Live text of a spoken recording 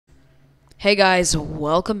Hey guys,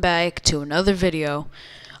 welcome back to another video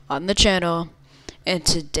on the channel, and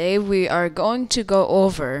today we are going to go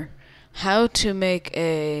over how to make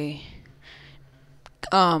a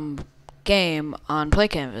game on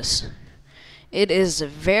Playcanvas. It is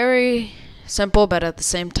very simple, but at the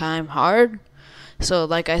same time hard. So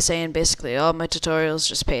like I say in basically all my tutorials,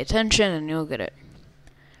 just pay attention and you'll get it.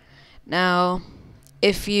 Now,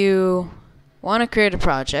 if you want to create a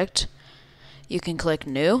project, you can click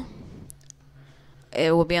New.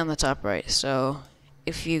 It will be on the top right. So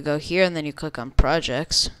if you go here and then you click on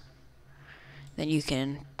Projects, then you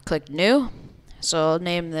can click New. So I'll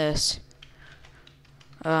name this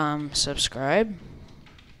Subscribe.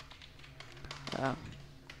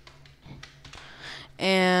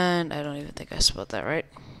 And I don't even think I spelled that right.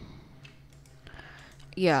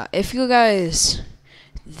 Yeah, if you guys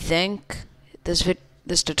think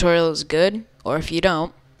this tutorial is good, or if you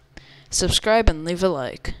don't, subscribe and leave a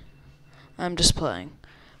like. I'm just playing,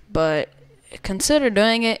 but consider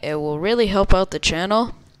doing it. It will really help out the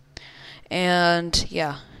channel. And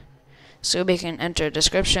yeah, so we can enter a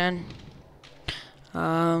description,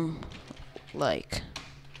 like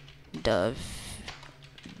the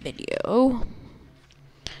video,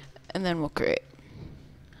 and then we'll create.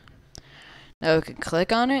 Now we can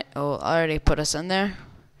click on it. It will already put us in there,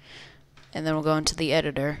 and then we'll go into the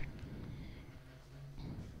editor.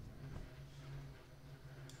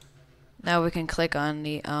 Now we can click on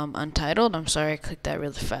the untitled. I'm sorry I clicked that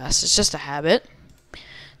really fast. It's just a habit.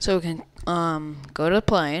 So we can go to the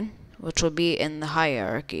plane, which will be in the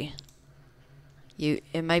hierarchy.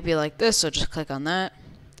 It might be like this, so just click on that.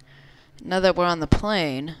 Now that we're on the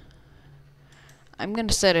plane, I'm going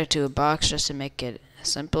to set it to a box just to make it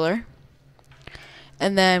simpler.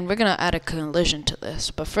 And then we're going to add a collision to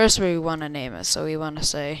this. But first we want to name it. So we want to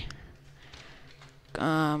say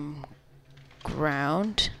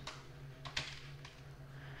ground.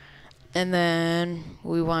 And then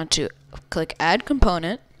we want to click Add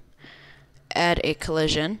Component, add a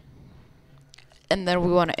collision, and then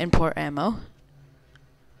we want to import ammo.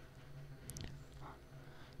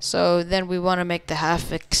 So then we want to make the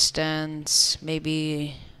half extends,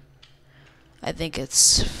 maybe, I think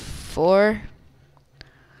it's 4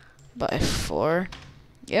 by 4.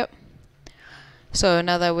 Yep. So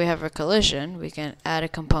now that we have our collision, we can add a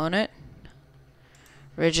component,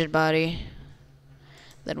 rigid body.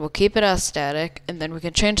 Then we'll keep it as static, and then we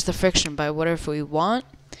can change the friction by whatever we want.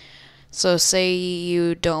 So say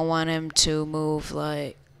you don't want him to move,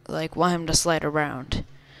 like want him to slide around,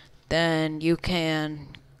 then you can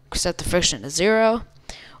set the friction to 0.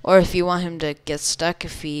 Or if you want him to get stuck,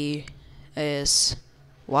 if he is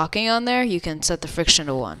walking on there, you can set the friction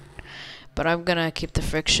to 1. But I'm gonna keep the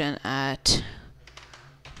friction at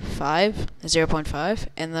 0.5,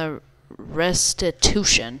 and the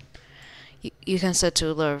restitution you can set to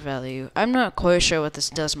a lower value. I'm not quite sure what this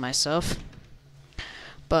does myself,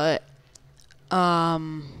 but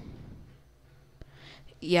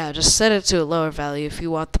yeah, just set it to a lower value if you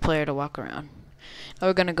want the player to walk around. Now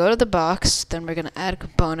we're gonna go to the box, then we're gonna add a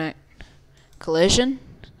component, collision,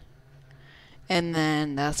 and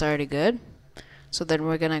then that's already good. So then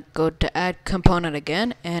we're gonna go to add component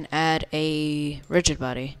again and add a rigid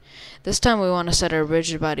body. This time we want to set our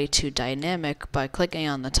rigid body to dynamic by clicking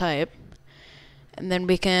on the type. And then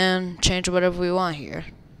we can change whatever we want here.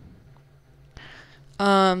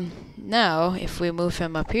 Now, if we move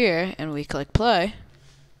him up here and we click play,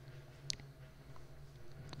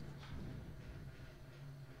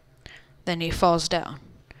 then he falls down.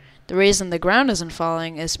 The reason the ground isn't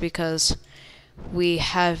falling is because we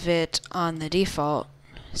have it on the default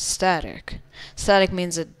static. Static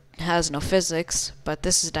means it has no physics, but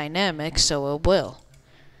this is dynamic, so it will.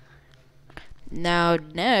 Now,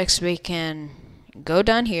 next we can go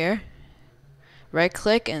down here, right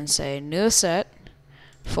click and say new set,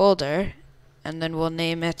 folder, and then we'll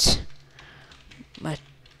name it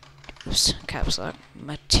caps lock,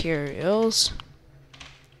 materials.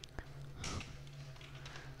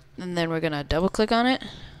 And then we're gonna double click on it,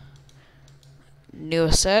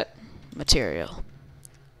 new set, material.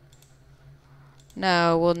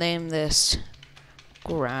 Now we'll name this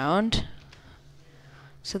ground.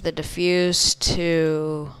 Set the diffuse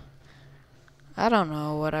to, I don't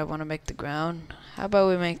know what I want to make the ground. How about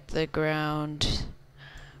we make the ground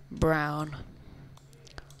brown?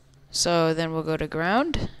 So then we'll go to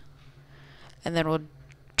ground, and then we'll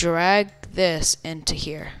drag this into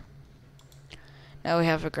here. Now we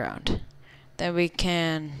have a ground. Then we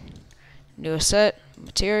can do a set,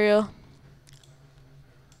 material,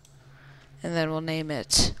 and then we'll name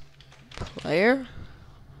it player.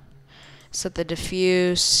 Set the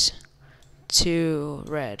diffuse to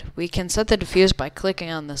red. We can set the diffuse by clicking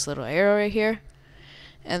on this little arrow right here,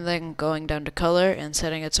 and then going down to color and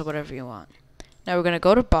setting it to whatever you want. Now we're going to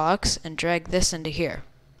go to box and drag this into here.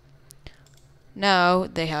 Now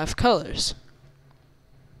they have colors.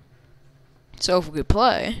 So if we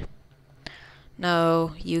play,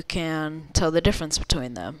 now you can tell the difference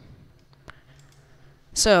between them.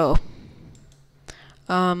 So,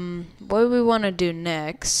 what we want to do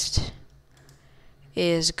next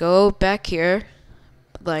is go back here,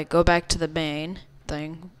 like go back to the main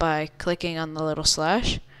thing by clicking on the little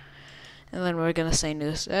slash, and then we're going to say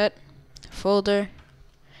new set, folder,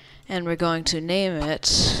 and we're going to name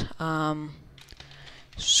it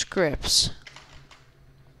scripts.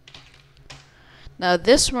 Now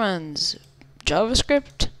this runs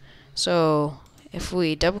JavaScript, so if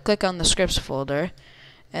we double click on the scripts folder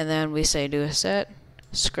and then we say do a set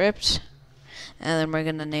script, and then we're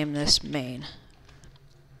going to name this main.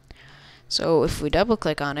 So if we double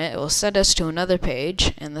click on it, it will set us to another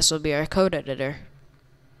page, and this will be our code editor.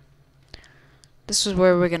 This is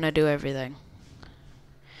where we're going to do everything.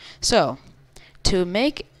 So to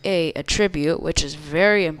make a attribute, which is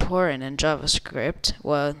very important in JavaScript,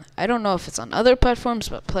 well, I don't know if it's on other platforms,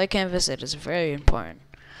 but Playcanvas, it is very important.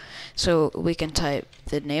 So we can type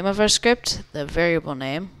the name of our script, the variable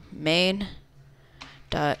name, main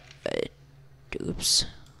dot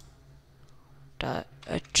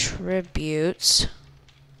attributes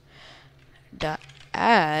dot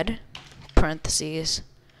add parentheses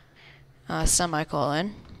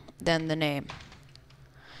semicolon, then the name.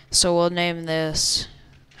 So we'll name this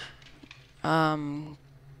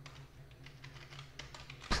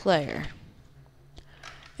player,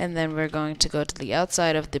 and then we're going to go to the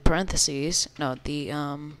outside of the parentheses, no, the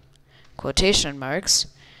quotation marks,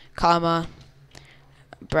 comma,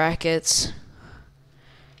 brackets,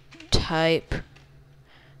 type,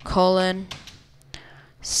 colon,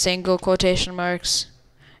 single quotation marks,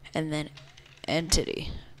 and then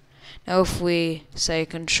entity. Now if we say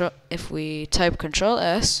if we type Control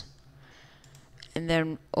S, and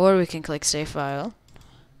then, or we can click Save File,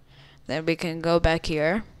 then we can go back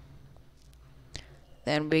here,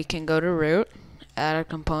 then we can go to root, add a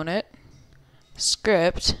component,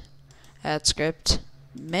 script, add script,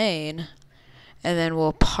 main, and then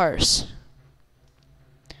we'll parse.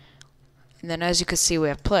 And then as you can see, we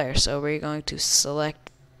have player, so we're going to select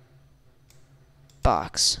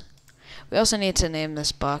box. We also need to name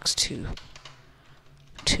this box to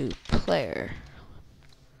player.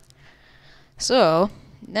 So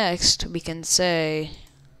next we can say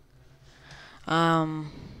we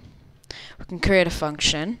can create a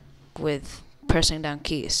function with pressing down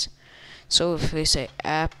keys. So if we say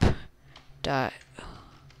app dot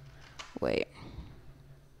wait,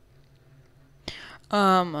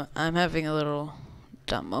 I'm having a little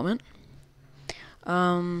dumb moment.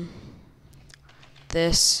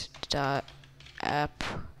 This dot app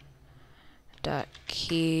dot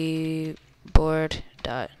keyboard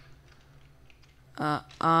dot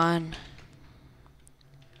on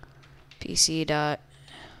PC dot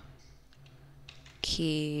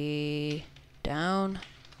key down,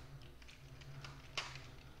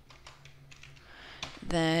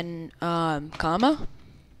 then comma,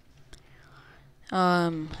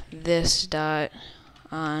 this dot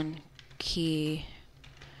on key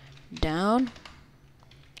down,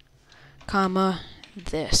 comma,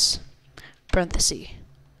 this, parenthesis,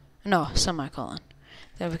 no, semicolon.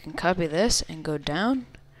 Then we can copy this and go down,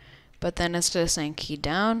 but then instead of saying key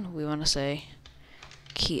down, we want to say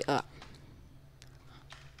key up.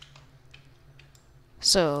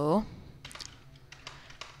 So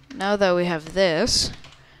now that we have this,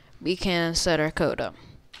 we can set our code up.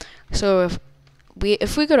 So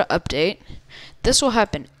if we go to update, this will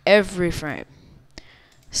happen every frame.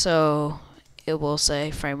 So it will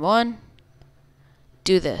say frame 1,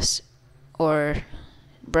 do this, or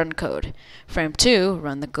run code. Frame 2,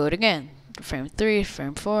 run the code again. Frame 3,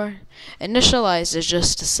 frame 4. Initialize is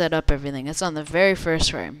just to set up everything. It's on the very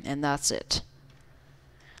first frame, and that's it.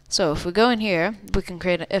 So if we go in here, we can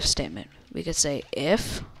create an if statement. We could say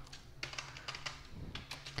if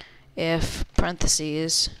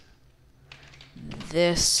parentheses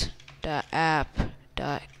this dot app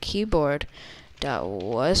dot keyboard dot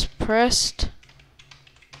was pressed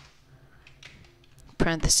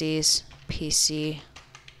parentheses PC,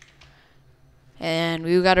 and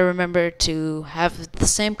we got to remember to have the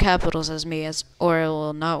same capitals as me, or it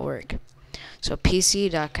will not work. So PC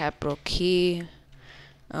dot capital key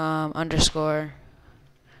underscore,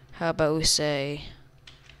 how about we say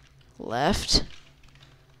left,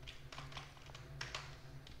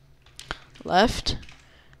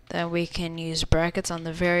 then we can use brackets on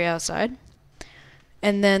the very outside,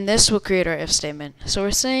 And then this will create our if statement. So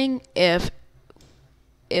we're saying if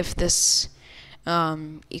this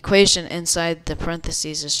equation inside the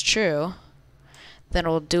parentheses is true, then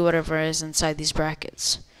we'll do whatever is inside these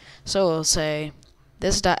brackets. So we'll say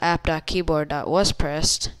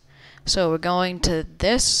this.app.keyboard.wasPressed. So we're going to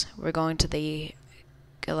this, we're going to the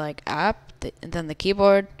app, and then the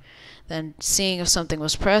keyboard, then seeing if something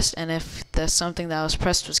was pressed, and if the something that was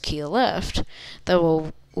pressed was key left,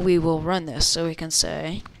 then we will run this. So we can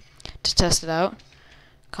say, to test it out,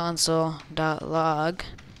 console.log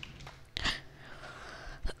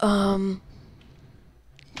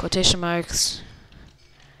quotation marks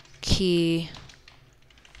key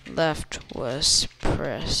left was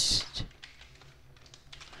pressed.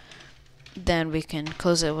 Then we can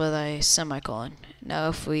close it with a semicolon. Now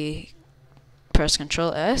if we press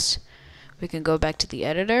Ctrl S, we can go back to the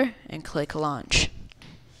editor and click launch.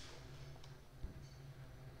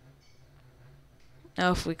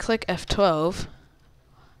 Now if we click F12,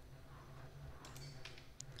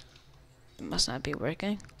 it must not be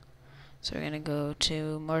working. So we're going to go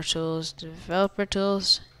to More Tools, Developer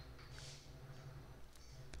Tools.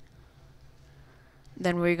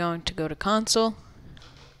 Then we're going to go to Console.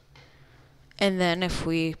 And then if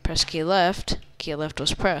we press key left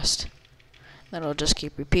was pressed. Then it'll just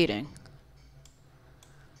keep repeating.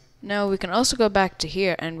 Now we can also go back to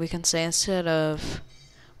here and we can say instead of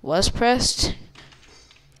was pressed,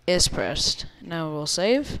 is pressed. Now we'll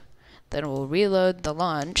save. Then we'll reload the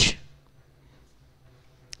launch.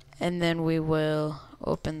 And then we will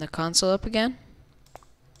open the console up again.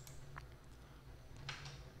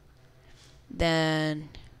 Then,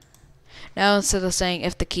 now instead of saying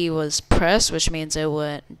if the key was pressed, which means it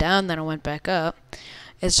went down, then it went back up,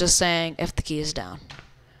 it's just saying if the key is down.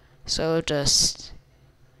 So just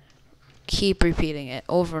keep repeating it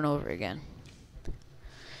over and over again.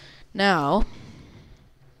 Now,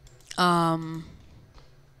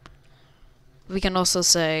 we can also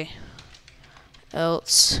say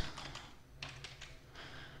else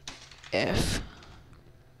if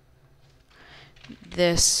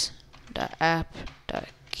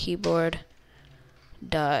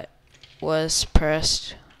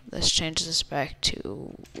this.app.keyboard.wasPressed. Let's change this back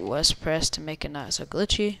to was pressed to make it not so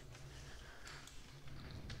glitchy.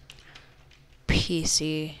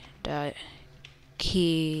 PC.key.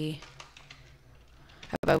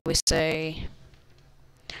 How about we say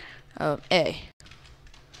A?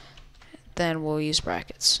 Then we'll use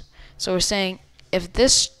brackets. So we're saying if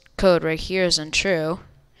this code right here isn't true,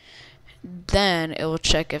 then it will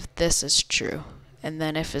check if this is true. And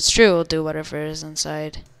then if it's true, we'll do whatever is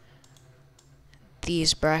inside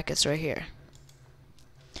these brackets right here.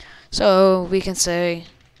 So we can say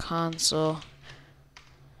console.log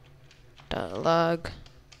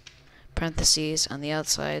parentheses on the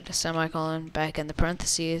outside, semicolon, back in the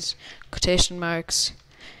parentheses, quotation marks,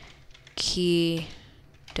 key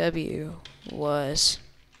W was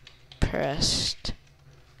pressed.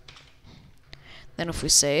 Then if we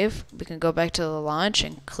save, we can go back to the launch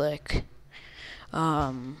and click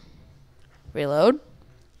reload.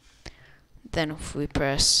 Then if we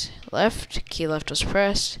press left, key left was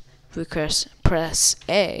pressed. If we press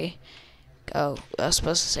A, I was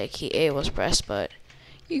supposed to say key A was pressed, but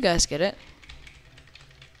you guys get it.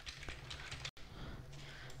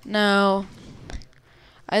 Now,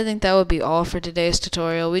 I think that would be all for today's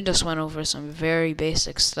tutorial. We just went over some very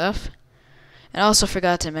basic stuff. And I also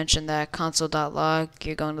forgot to mention that console.log,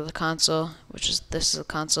 you're going to the console, this is the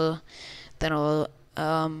console. Then it will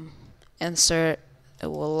insert, it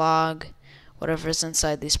will log whatever is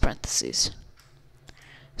inside these parentheses.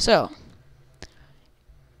 So,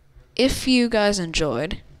 if you guys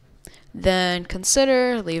enjoyed, then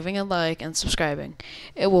consider leaving a like and subscribing.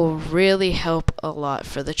 It will really help a lot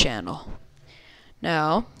for the channel.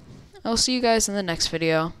 Now, I'll see you guys in the next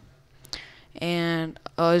video, and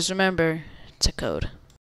always remember to code.